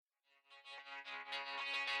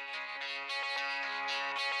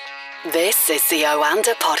This is the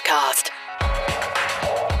Oanda Podcast.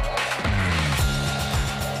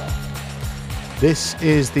 This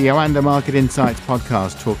is the Oanda Market Insights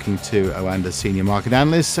Podcast, talking to Oanda senior market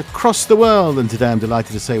analysts across the world. And today I'm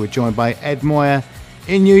delighted to say we're joined by Ed Moyer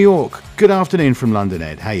in New York. Good afternoon from London,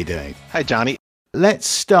 Ed. How are you doing? Hi, Johnny. Let's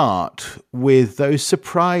start with those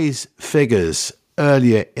surprise figures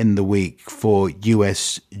earlier in the week for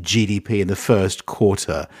US GDP in the first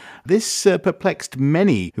quarter. This perplexed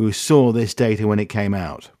many who saw this data when it came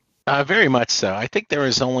out. Very much so. I think there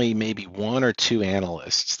was only maybe one or two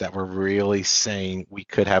analysts that were really saying we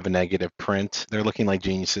could have a negative print. They're looking like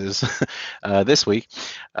geniuses this week.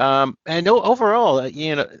 Overall,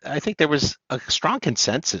 I think there was a strong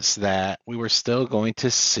consensus that we were still going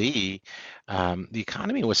to see the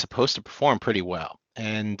economy was supposed to perform pretty well.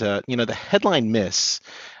 And, the headline miss,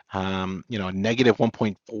 a negative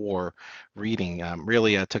 1.4 reading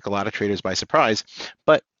really took a lot of traders by surprise.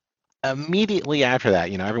 But immediately after that,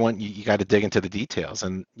 everyone, you got to dig into the details,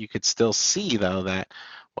 and you could still see though that,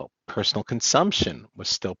 personal consumption was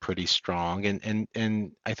still pretty strong,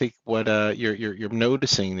 and I think what you're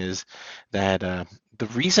noticing is that the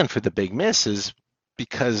reason for the big miss is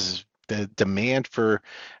because the demand for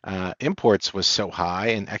imports was so high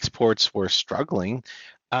and exports were struggling,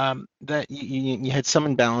 that you had some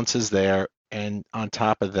imbalances there, and on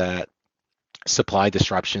top of that, supply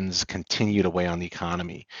disruptions continue to weigh on the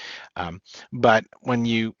economy. But when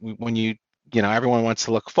everyone wants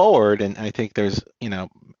to look forward, and I think there's a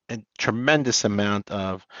tremendous amount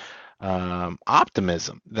of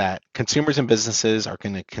optimism that consumers and businesses are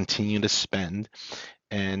going to continue to spend,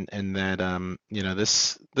 and that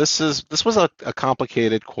this was a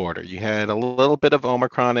complicated quarter. You had a little bit of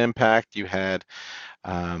Omicron impact. You had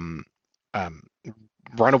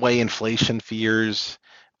runaway inflation fears.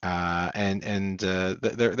 There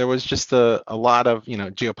was just a lot of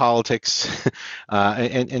geopolitics,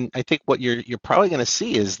 and I think what you're probably going to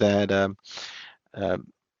see is that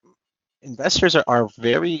investors are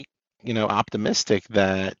very optimistic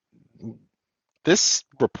that this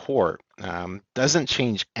report doesn't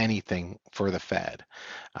change anything for the Fed.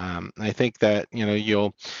 I think that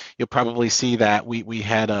you'll probably see that we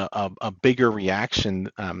had a bigger reaction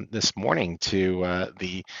this morning to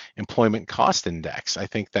the employment cost index. I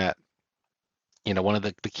think that one of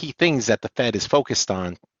the key things that the Fed is focused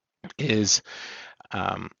on is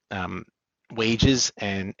wages,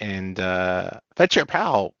 and Fed Chair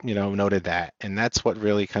Powell noted that, and that's what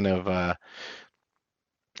really kind of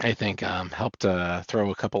I think helped throw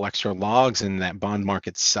a couple extra logs in that bond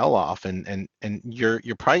market sell-off, and you're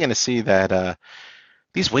probably going to see that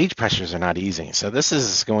these wage pressures are not easing. So this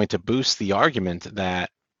is going to boost the argument that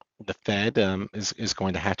the Fed is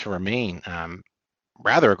going to have to remain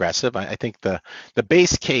rather aggressive. I think the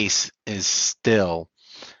base case is still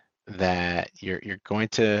that you're going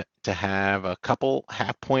to have a couple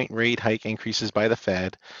half-point rate hike increases by the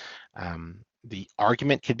Fed. The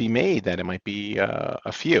argument could be made that it might be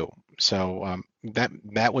a few. So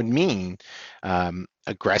that would mean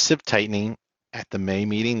aggressive tightening at the May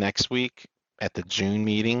meeting next week, at the June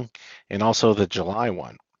meeting, and also the July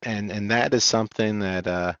one. And that is something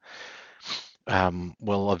that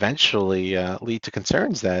will eventually lead to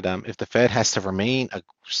concerns that if the Fed has to remain,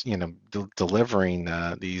 delivering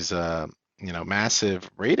these massive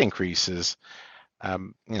rate increases,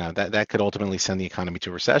 that could ultimately send the economy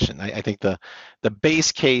to a recession. I think the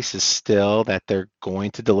base case is still that they're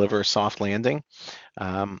going to deliver a soft landing,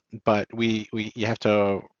 but you have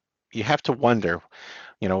to wonder,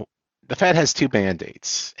 the Fed has two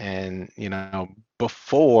mandates, and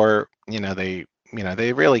before they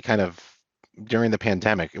really kind of, during the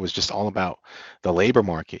pandemic, it was just all about the labor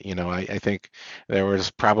market. I think there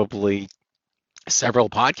was probably several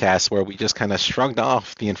podcasts where we just kind of shrugged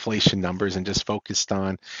off the inflation numbers and just focused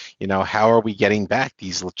on, how are we getting back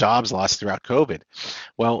these jobs lost throughout COVID?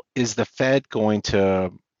 Well, is the Fed going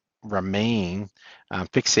to remain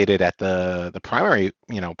fixated at the primary,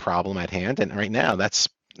 problem at hand? And right now, it's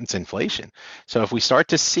inflation. So if we start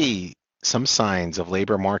to see some signs of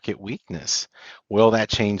labor market weakness, will that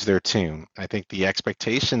change their tune? I think the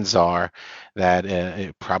expectations are that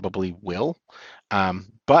it probably will.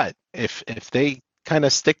 But if they kind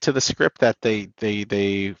of stick to the script that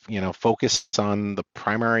they focus on the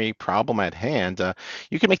primary problem at hand,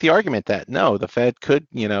 you can make the argument that no, the Fed could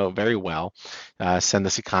very well send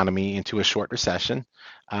this economy into a short recession,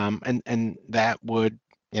 and that would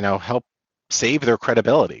help save their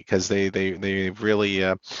credibility, because they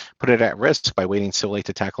really put it at risk by waiting so late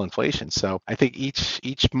to tackle inflation. So I think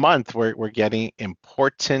each month we're getting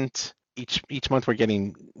important. Each month we're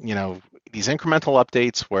getting these incremental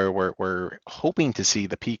updates where we're hoping to see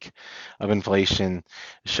the peak of inflation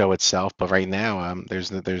show itself, but right now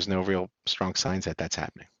there's no real strong signs that that's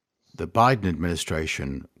happening. The Biden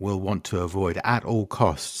administration will want to avoid at all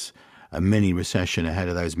costs a mini recession ahead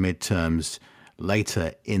of those midterms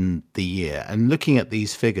later in the year. And looking at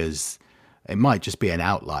these figures, it might just be an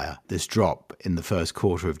outlier, this drop in the first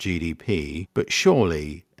quarter of GDP, but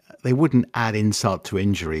surely they wouldn't add insult to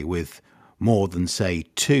injury with more than, say,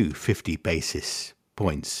 250 basis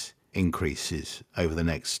points increases over the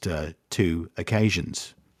next two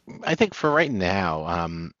occasions. I think for right now,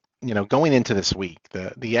 going into this week,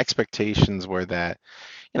 the expectations were that,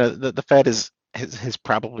 the Fed has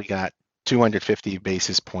probably got 250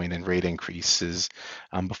 basis point in rate increases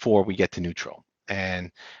before we get to neutral.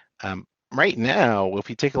 And right now, if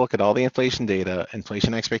you take a look at all the inflation data,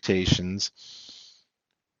 inflation expectations,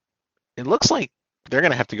 it looks like they're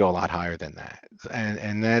going to have to go a lot higher than that.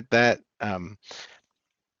 And that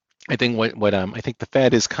I think what I think the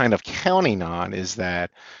Fed is kind of counting on is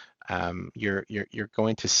that you're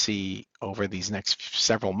going to see over these next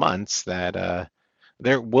several months that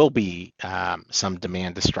there will be some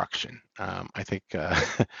demand destruction. I think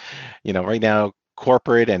right now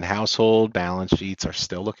corporate and household balance sheets are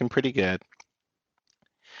still looking pretty good.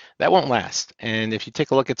 That won't last. And if you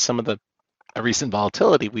take a look at some of the recent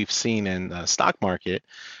volatility we've seen in the stock market,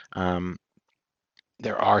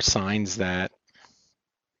 there are signs that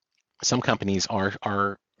some companies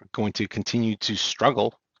are going to continue to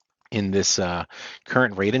struggle in this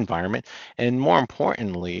current rate environment. And more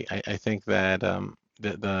importantly, I think that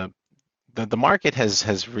the market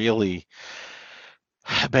has really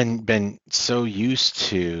been so used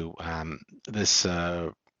to this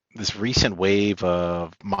recent wave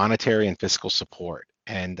of monetary and fiscal support.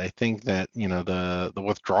 And I think that the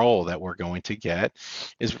withdrawal that we're going to get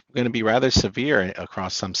is going to be rather severe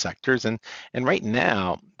across some sectors. And right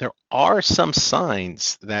now there are some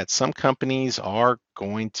signs that some companies are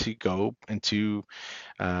going to go into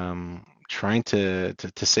trying to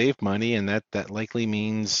save money, and that likely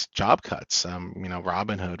means job cuts.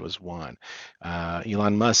 Robinhood was one.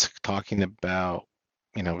 Elon Musk talking about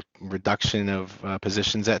reduction of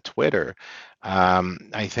positions at Twitter.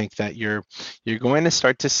 I think that you're going to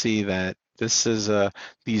start to see that this is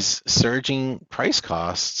these surging price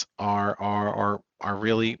costs are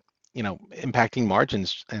really impacting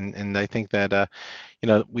margins, and I think that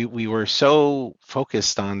we were so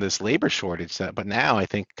focused on this labor shortage but now I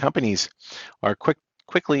think companies are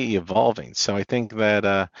quickly evolving. So I think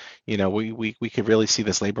that we could really see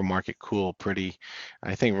this labor market cool pretty,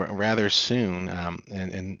 I think, rather soon,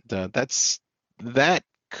 and that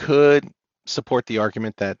could support the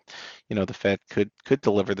argument that the Fed could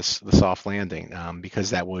deliver the soft landing, because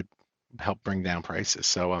that would help bring down prices.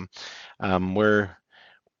 So I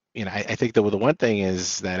think the one thing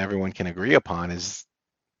is that everyone can agree upon is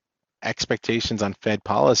expectations on Fed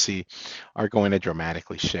policy are going to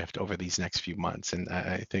dramatically shift over these next few months. And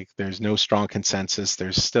I think there's no strong consensus.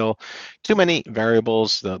 There's still too many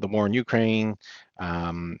variables, the war in Ukraine,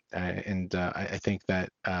 and I think that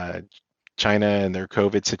China and their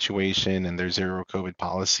COVID situation and their zero COVID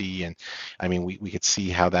policy. And I mean, we could see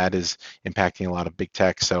how that is impacting a lot of big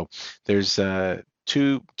tech. So there's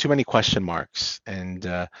too many question marks. And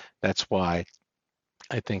that's why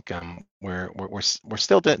I think we're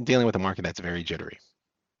still dealing with a market that's very jittery.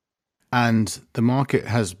 And the market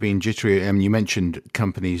has been jittery. You mentioned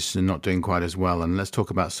companies are not doing quite as well. And let's talk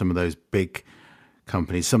about some of those big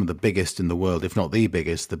companies, some of the biggest in the world, if not the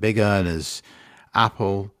biggest, the big earners: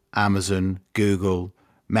 Apple, Amazon, Google,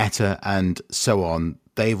 Meta, and so on.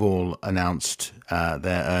 They've all announced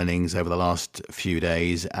their earnings over the last few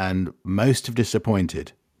days, and most have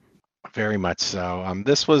disappointed. Very much so.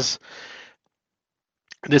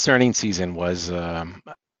 This earnings season was,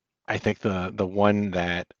 I think, the one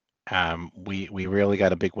that we really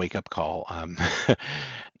got a big wake up call.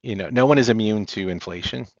 No one is immune to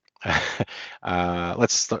inflation.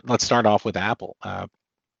 Let's start off with Apple.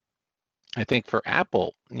 I think for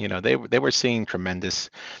Apple, they were seeing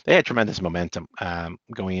they had tremendous momentum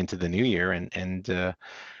going into the new year, and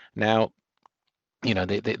now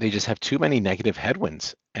they just have too many negative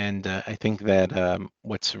headwinds. And I think that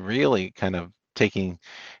what's really kind of taking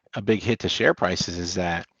a big hit to share prices is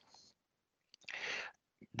that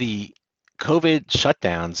the COVID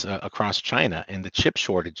shutdowns across China and the chip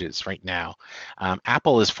shortages right now.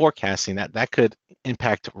 Apple is forecasting that could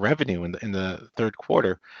impact revenue in the third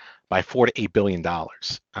quarter by $4 to $8 billion.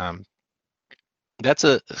 That's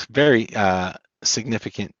a very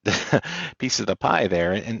significant piece of the pie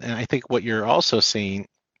there. And I think what you're also seeing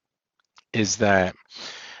is that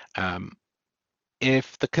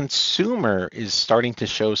if the consumer is starting to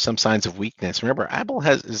show some signs of weakness, remember Apple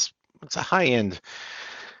it's a high-end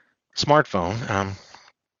smartphone.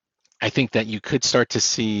 I think that you could start to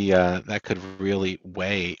see that could really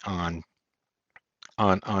weigh on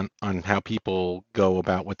how people go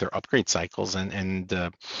about with their upgrade cycles, and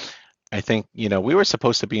I think we were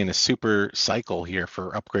supposed to be in a super cycle here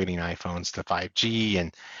for upgrading iPhones to 5G,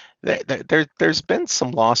 and there's been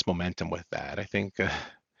some lost momentum with that. I think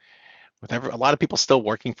with a lot of people still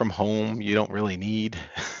working from home, you don't really need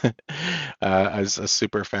as a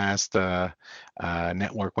super fast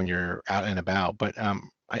network when you're out and about. But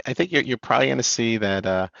I think you're probably going to see that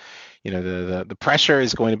the pressure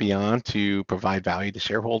is going to be on to provide value to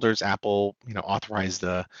shareholders. Apple authorized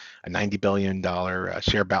a $90 billion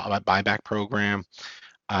share buyback program.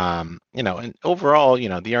 And overall,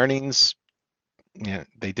 the earnings,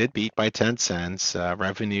 they did beat by 10 cents.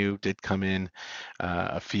 Revenue did come in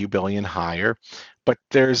a few billion higher, but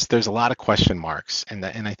there's a lot of question marks, and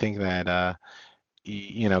I think that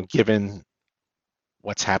given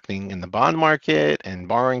what's happening in the bond market and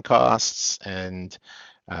borrowing costs and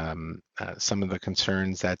some of the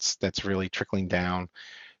concerns that's really trickling down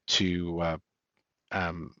to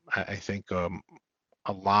I think a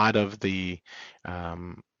lot of the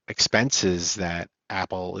expenses that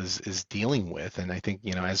Apple is dealing with, and I think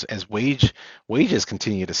as wages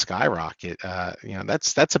continue to skyrocket,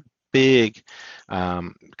 that's a big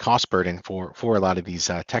cost burden for a lot of these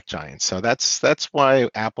tech giants. So that's why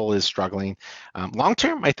Apple is struggling. Long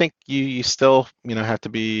term, I think you still have to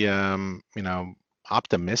be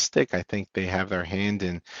optimistic. I think they have their hand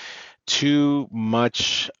in too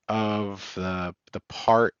much of the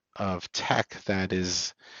part of tech that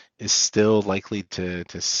is still likely to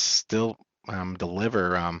still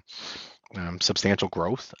deliver substantial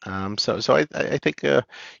growth. So I think a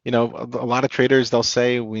lot of traders, they'll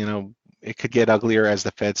say it could get uglier as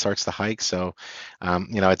the Fed starts to hike. So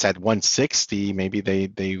it's at 160. Maybe they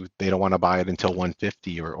don't want to buy it until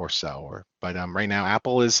 150 or so. But right now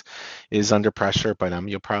Apple is under pressure. But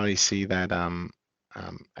you'll probably see that I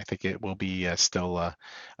think it will be still a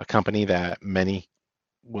company that many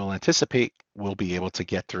will anticipate will be able to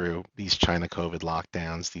get through these China COVID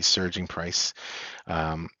lockdowns, these surging price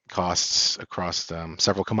costs across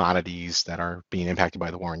several commodities that are being impacted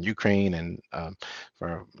by the war in Ukraine and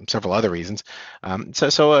for several other reasons.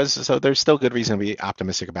 So there's still good reason to be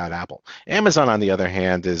optimistic about Apple. Amazon, on the other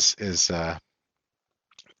hand, is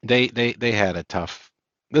they had a tough.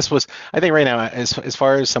 This was, I think, right now, as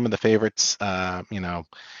far as some of the favorites,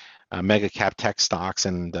 mega cap tech stocks,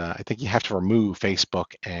 and I think you have to remove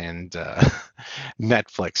Facebook and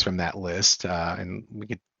Netflix from that list, and we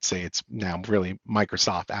could say it's now really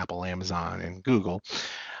Microsoft, Apple, Amazon, and Google.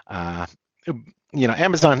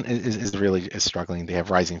 Amazon is really struggling. They have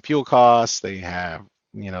rising fuel costs. They have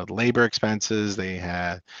labor expenses. They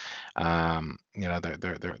have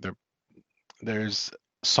there's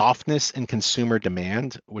softness in consumer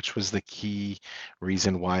demand, which was the key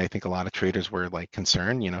reason why I think a lot of traders were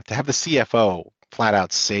concerned. To have the CFO flat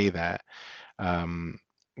out say that, well,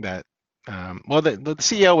 the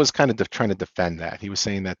CEO was kind of trying to defend that. He was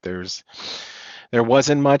saying that there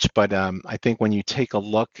wasn't much, but I think when you take a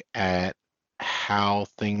look at how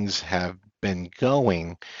things have been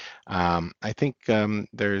going, I think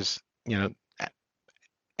there's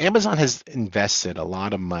Amazon has invested a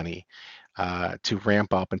lot of money to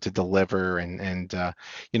ramp up and to deliver, and a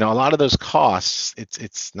lot of those costs,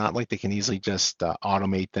 it's not like they can easily just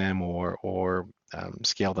automate them or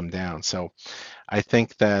scale them down. So I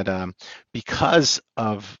think that because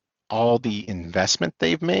of all the investment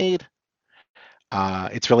they've made,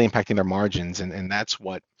 it's really impacting their margins, and that's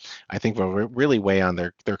what I think will really weigh on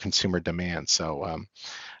their consumer demand. So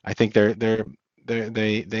I think they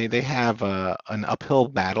have an uphill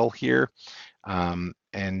battle here.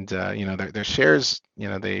 And their shares,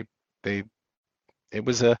 it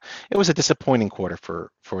was a disappointing quarter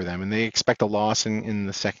for them, and they expect a loss in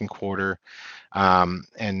the second quarter.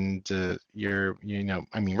 Revenue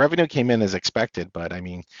came in as expected, but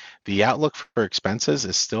the outlook for expenses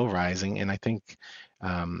is still rising, and I think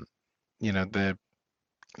the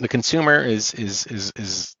consumer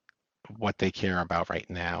is what they care about right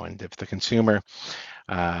now, and if the consumer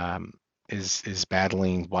is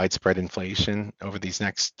battling widespread inflation over these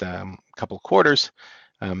next couple of quarters,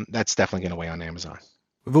 that's definitely going to weigh on Amazon.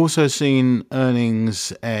 We've also seen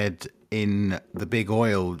earnings, Ed, in the big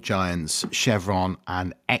oil giants Chevron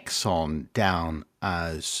and Exxon down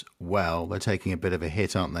as well. They're taking a bit of a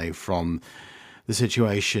hit, aren't they, from the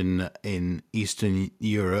situation in Eastern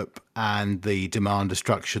Europe and the demand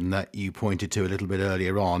destruction that you pointed to a little bit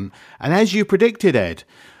earlier on. And as you predicted, Ed,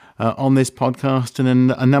 on this podcast and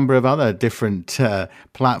in a number of other different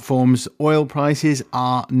platforms. Oil prices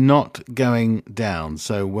are not going down.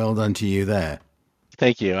 So well done to you there.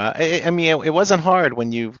 Thank you. I mean, it wasn't hard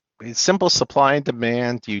when it's simple supply and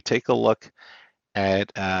demand. You take a look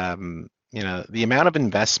at, the amount of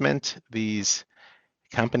investment these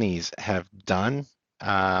companies have done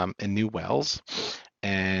in new wells.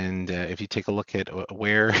 And if you take a look at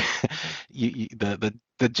where the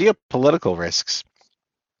geopolitical risks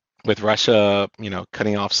with Russia,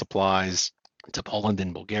 cutting off supplies to Poland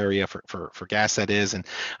and Bulgaria for gas, that is, and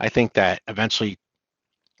I think that eventually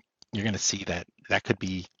you're going to see that could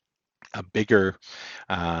be a bigger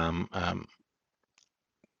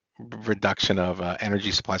reduction of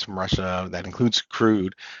energy supplies from Russia that includes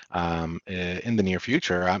crude in the near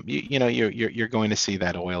future. You're going to see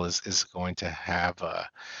that oil is going to have a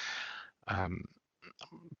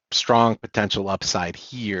strong potential upside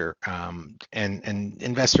here, and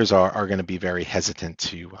investors are going to be very hesitant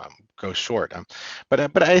to go short.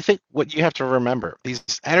 But I think what you have to remember, these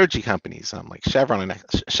energy companies like Chevron,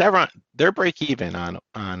 their break even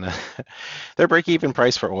on their break even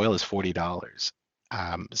price for oil is $40.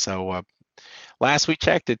 So last we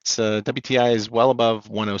checked, it's WTI is well above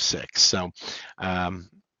 106. So that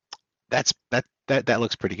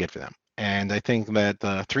looks pretty good for them. And I think that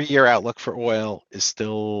the 3-year outlook for oil is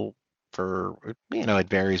still it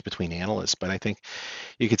varies between analysts, but I think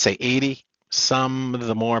you could say 80. Some of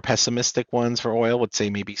the more pessimistic ones for oil would say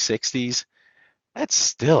maybe 60s. That's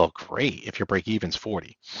still great if your break even's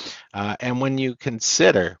 40. And when you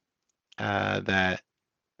consider that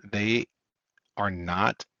they are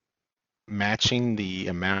not matching the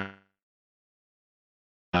amount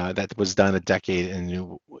that was done a decade in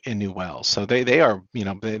new wells, so they are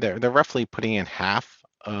they're roughly putting in half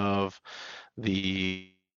of the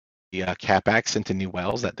capex into new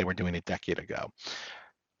wells that they were doing a decade ago.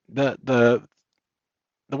 The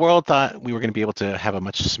world thought we were going to be able to have a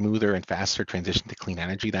much smoother and faster transition to clean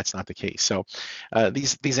energy. That's not the case. So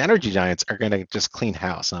these energy giants are going to just clean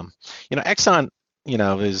house. Exxon,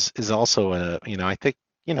 is also I think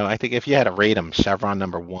if you had to rate them, Chevron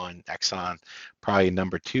number 1, Exxon probably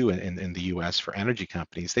number 2 in the U.S. for energy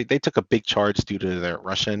companies. They took a big charge due to their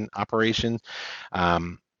Russian operation,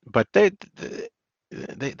 but they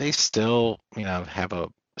still have a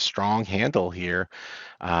strong handle here,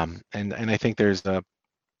 and I think there's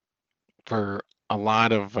for a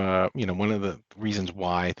lot of one of the reasons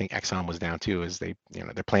why I think Exxon was down too is they're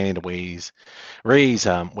planning to raise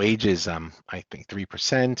wages I think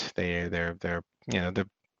 3%.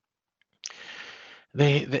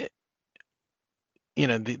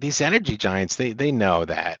 These energy giants, they know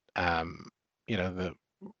that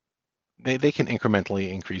they can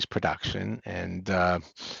incrementally increase production, and there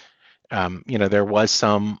was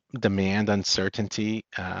some demand uncertainty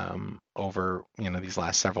over these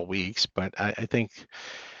last several weeks, but I think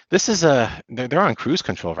this is they're on cruise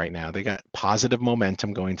control right now. They got positive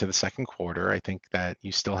momentum going to the second quarter. I think that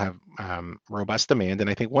you still have robust demand, and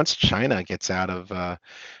I think once China gets out of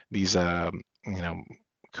these COVID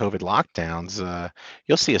lockdowns,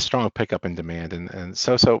 you'll see a strong pickup in demand, and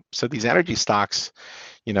so these energy stocks,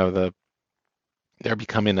 they're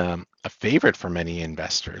becoming a favorite for many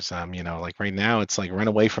investors. Like right now, it's like run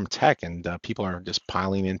away from tech, and people are just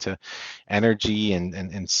piling into energy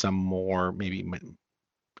and some more maybe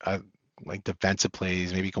like defensive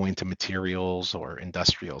plays, maybe going to materials or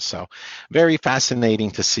industrials. So very fascinating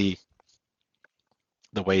to see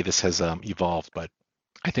the way this has evolved. But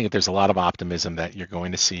I think that there's a lot of optimism that you're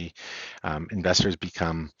going to see investors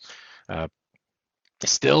become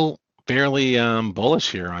still fairly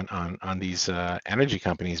bullish here on these energy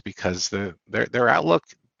companies, because their outlook,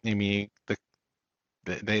 I mean,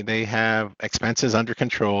 they have expenses under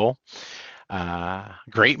control,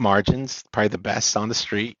 great margins, probably the best on the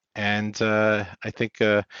street, and I think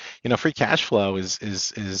free cash flow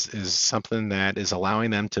is something that is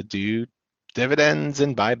allowing them to do dividends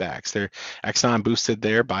and buybacks. Exxon boosted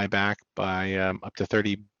their buyback by up to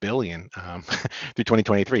 30 billion through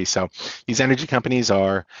 2023. So these energy companies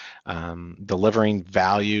are delivering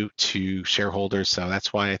value to shareholders. So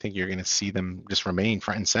that's why I think you're going to see them just remain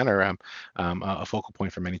front and center, a focal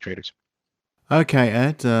point for many traders. Okay,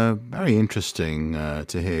 Ed, very interesting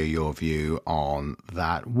to hear your view on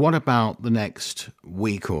that. What about the next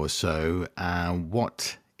week or so?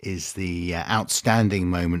 What is the outstanding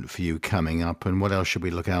moment for you coming up, and what else should we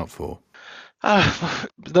look out for? I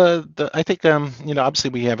think obviously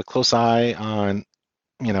we have a close eye on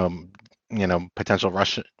potential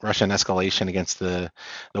Russian escalation against the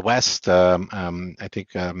West. I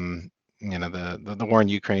think the war in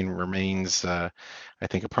Ukraine remains, I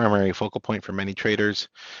think, a primary focal point for many traders.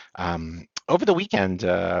 Over the weekend,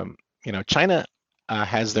 China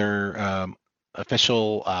has their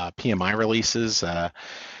official PMI releases.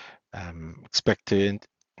 Expected,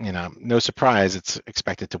 no surprise, it's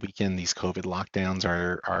expected to weaken. These COVID lockdowns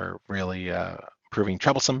are really proving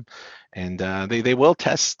troublesome, and they will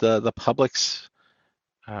test the public's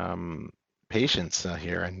patience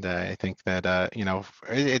here. And I think that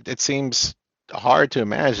it seems hard to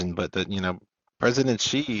imagine, but that President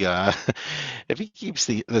Xi, if he keeps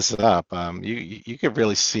this up, you could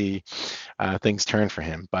really see things turn for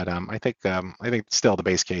him. But I think still the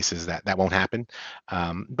base case is that won't happen.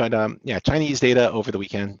 But yeah, Chinese data over the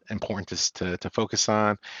weekend important to focus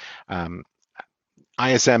on.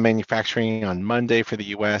 ISM manufacturing on Monday for the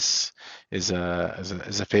U.S. is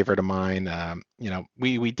a favorite of mine.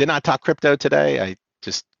 We did not talk crypto today. I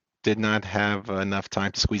just did not have enough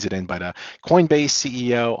time to squeeze it in, but Coinbase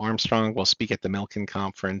CEO Armstrong will speak at the Milken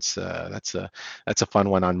conference. That's a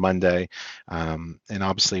fun one on Monday, and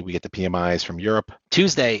obviously we get the PMIs from Europe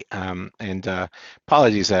Tuesday. And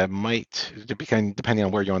apologies, depending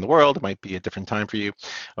on where you're in the world, it might be a different time for you.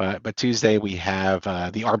 But Tuesday we have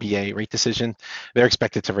the RBA rate decision. They're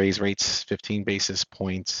expected to raise rates 15 basis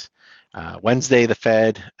points. Wednesday, the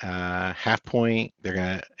Fed, half point, they're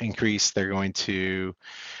going to increase. They're going to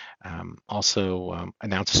also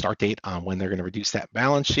announce a start date on when they're going to reduce that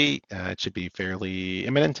balance sheet. It should be fairly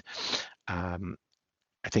imminent. I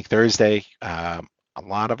think Thursday, a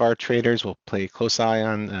lot of our traders will play a close eye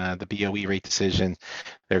on the BOE rate decision.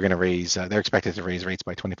 They're expected to raise rates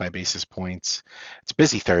by 25 basis points. It's a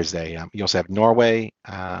busy Thursday. You also have Norway.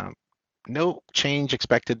 No change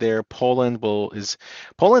expected there. Poland's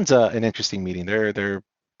an interesting meeting.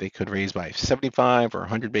 They could raise by 75 or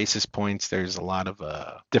 100 basis points. There's a lot of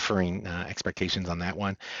differing expectations on that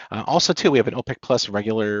one. Also, too, we have an OPEC Plus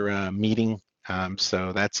regular meeting,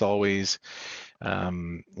 so that's always,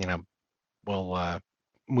 will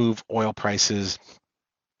move oil prices.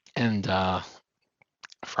 And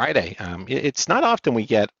Friday, it's not often we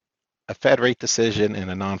get a Fed rate decision and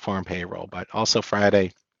a non-farm payroll, but also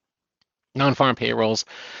Friday. Non-farm payrolls,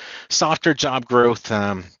 softer job growth,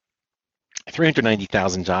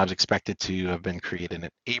 390,000 jobs expected to have been created in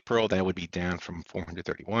April. That would be down from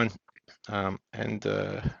 431.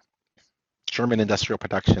 And German industrial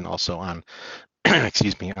production also on,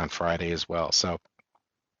 on Friday as well. So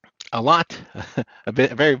a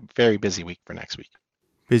very, very busy week for next week.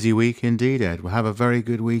 Busy week indeed, Ed. We'll have a very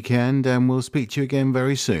good weekend and we'll speak to you again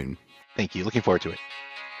very soon. Thank you. Looking forward to it.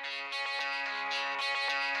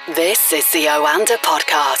 This is the Oanda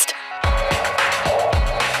Podcast.